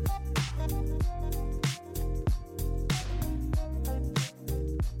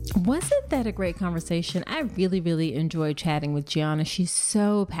 Wasn't that a great conversation? I really, really enjoyed chatting with Gianna. She's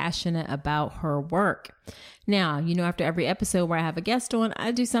so passionate about her work. Now, after every episode where I have a guest on,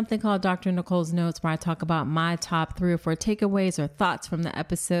 I do something called Dr. Nicole's Notes, where I talk about my top 3 or 4 takeaways or thoughts from the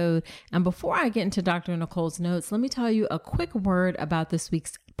episode. And before I get into Dr. Nicole's Notes, let me tell you a quick word about this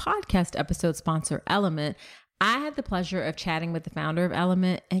week's podcast episode sponsor, Element. I had the pleasure of chatting with the founder of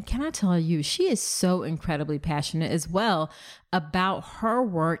Element, and can I tell you, she is so incredibly passionate as well about her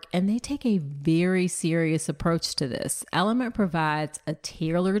work, and they take a very serious approach to this. Element provides a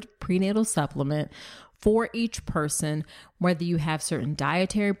tailored prenatal supplement for each person, whether you have certain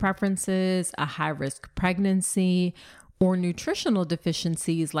dietary preferences, a high-risk pregnancy, or nutritional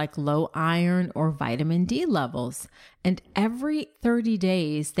deficiencies like low iron or vitamin D levels. And every 30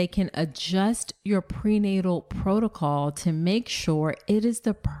 days, they can adjust your prenatal protocol to make sure it is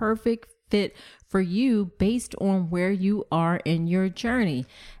the perfect fit for you based on where you are in your journey.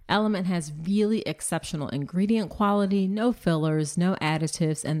 Element has really exceptional ingredient quality, no fillers, no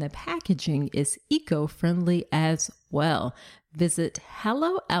additives, and the packaging is eco-friendly as well. Visit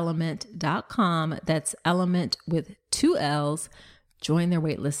helloelement.com. That's Element with 2 L's. Join their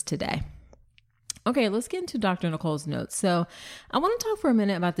waitlist today. Okay, let's get into Dr. Nicole's Notes. So I want to talk for a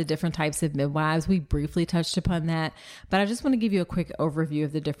minute about the different types of midwives. We briefly touched upon that, but I just want to give you a quick overview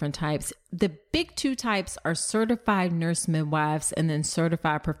of the different types. The big 2 types are certified nurse midwives and then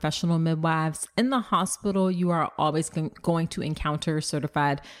certified professional midwives. In the hospital, you are always going to encounter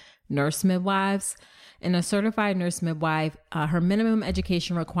certified nurse midwives. And a certified nurse midwife, her minimum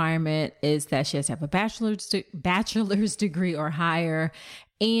education requirement is that she has to have a bachelor's degree or higher,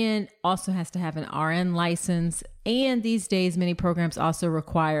 and also has to have an RN license. And these days, many programs also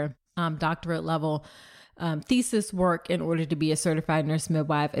require doctorate level thesis work in order to be a certified nurse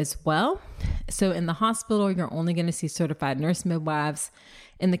midwife as well. So in the hospital, you're only going to see certified nurse midwives.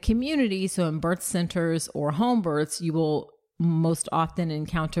 In the community, so in birth centers or home births, you will most often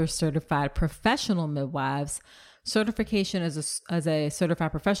encounter certified professional midwives Certification as a certified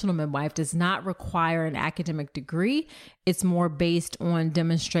professional midwife does not require an academic degree. It's more based on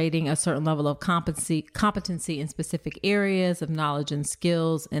demonstrating a certain level of competency in specific areas of knowledge and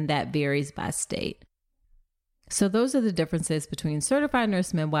skills, and that varies by state. So those are the differences between certified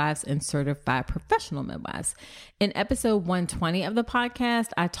nurse midwives and certified professional midwives. In episode 120 of the podcast,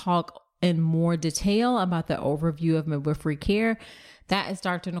 I talk in more detail about the overview of midwifery care. That is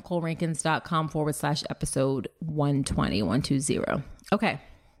drnicolerankins.com/episode 120. Okay.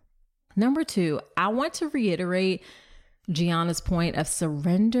 Number 2, I want to reiterate Gianna's point of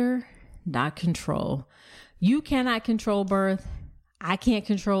surrender, not control. You cannot control birth. I can't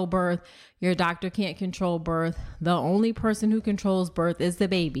control birth. Your doctor can't control birth. The only person who controls birth is the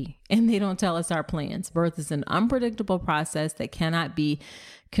baby, and they don't tell us our plans. Birth is an unpredictable process that cannot be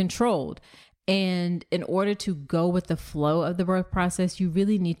controlled. And in order to go with the flow of the birth process, you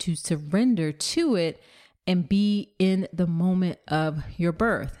really need to surrender to it and be in the moment of your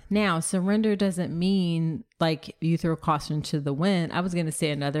birth. Now, surrender doesn't mean like you throw caution to the wind. I was going to say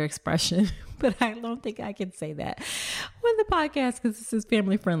another expression, but I don't think I can say that on the podcast because this is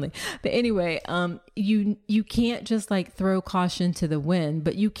family friendly. But anyway, you can't just like throw caution to the wind,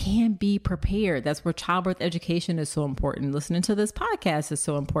 but you can be prepared. That's where childbirth education is so important. Listening to this podcast is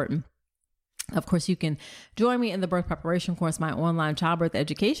so important. Of course, you can join me in the birth preparation course, my online childbirth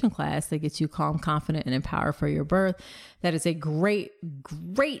education class that gets you calm, confident, and empowered for your birth. That is a great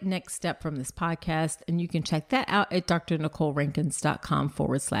next step from this podcast. And you can check that out at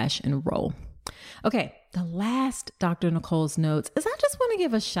drnicolerankins.com/enroll. Okay, the last Dr. Nicole's notes is I just want to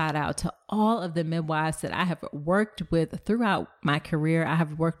give a shout out to all of the midwives that I have worked with throughout my career. I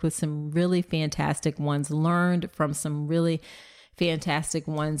have worked with some really fantastic ones, learned from some really fantastic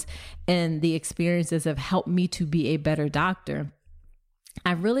ones, and the experiences have helped me to be a better doctor.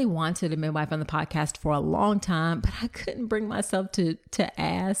 I really wanted a midwife on the podcast for a long time, but I couldn't bring myself to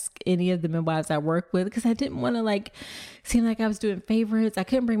ask any of the midwives I work with because I didn't want to like seem like I was doing favorites. I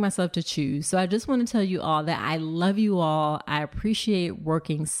couldn't bring myself to choose. So I just want to tell you all that I love you all. I appreciate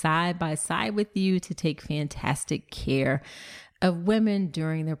working side by side with you to take fantastic care of women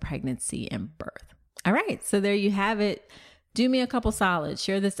during their pregnancy and birth. All right, so there you have it. Do me a couple solids.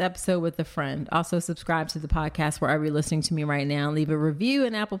 Share this episode with a friend. Also subscribe to the podcast wherever you're listening to me right now. Leave a review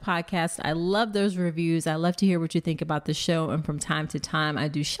in Apple Podcasts. I love those reviews. I love to hear what you think about the show. And from time to time, I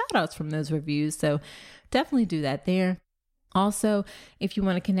do shout outs from those reviews. So definitely do that there. Also, if you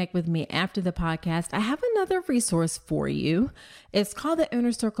want to connect with me after the podcast, I have another resource for you. It's called the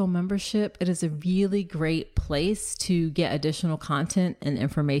Inner Circle membership. It is a really great place to get additional content and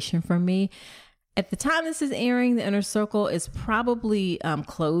information from me. At the time this is airing, the Inner Circle is probably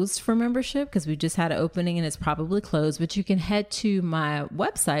closed for membership because we just had an opening and it's probably closed. But you can head to my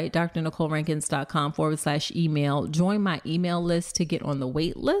website, drnicolerankins.com/email, join my email list to get on the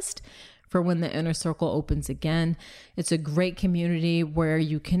wait list for when the Inner Circle opens again. It's a great community where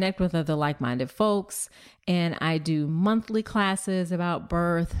you connect with other like-minded folks. And I do monthly classes about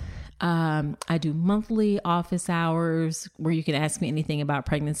birth. I do monthly office hours where you can ask me anything about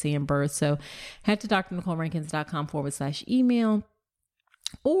pregnancy and birth. So head to drnicolerankins.com/email.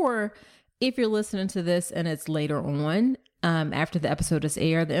 Or if you're listening to this and it's later on, after the episode is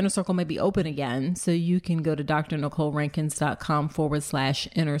aired, the Inner Circle may be open again. So you can go to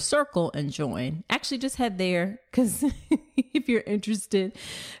drnicolerankins.com/inner circle and join. Actually, just head there because if you're interested,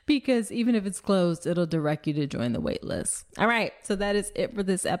 because even if it's closed, it'll direct you to join the wait list. All right. So that is it for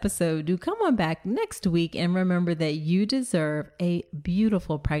this episode. Do come on back next week and remember that you deserve a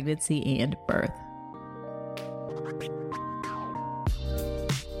beautiful pregnancy and birth.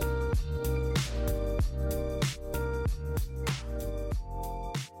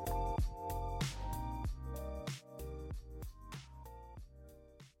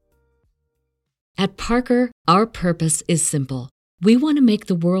 At Parker, our purpose is simple. We want to make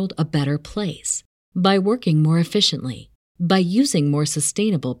the world a better place by working more efficiently, by using more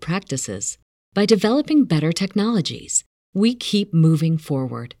sustainable practices, by developing better technologies. We keep moving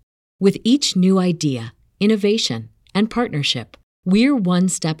forward. With each new idea, innovation, and partnership, we're one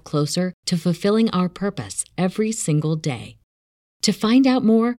step closer to fulfilling our purpose every single day. To find out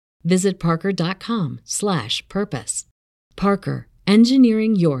more, visit parker.com/purpose. Parker,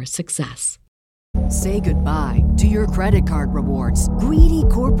 engineering your success. Say goodbye to your credit card rewards. Greedy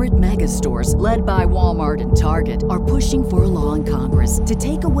corporate mega stores, led by Walmart and Target, are pushing for a law in Congress to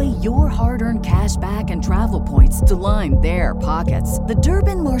take away your hard-earned cash back and travel points to line their pockets. The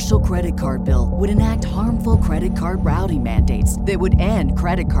Durbin-Marshall credit card bill would enact harmful credit card routing mandates that would end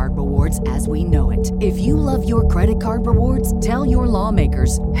credit card rewards as we know it. If you love your credit card rewards, tell your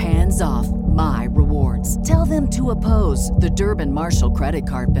lawmakers, hands off my rewards. rewards. Tell them to oppose the Durbin Marshall credit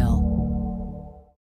card bill.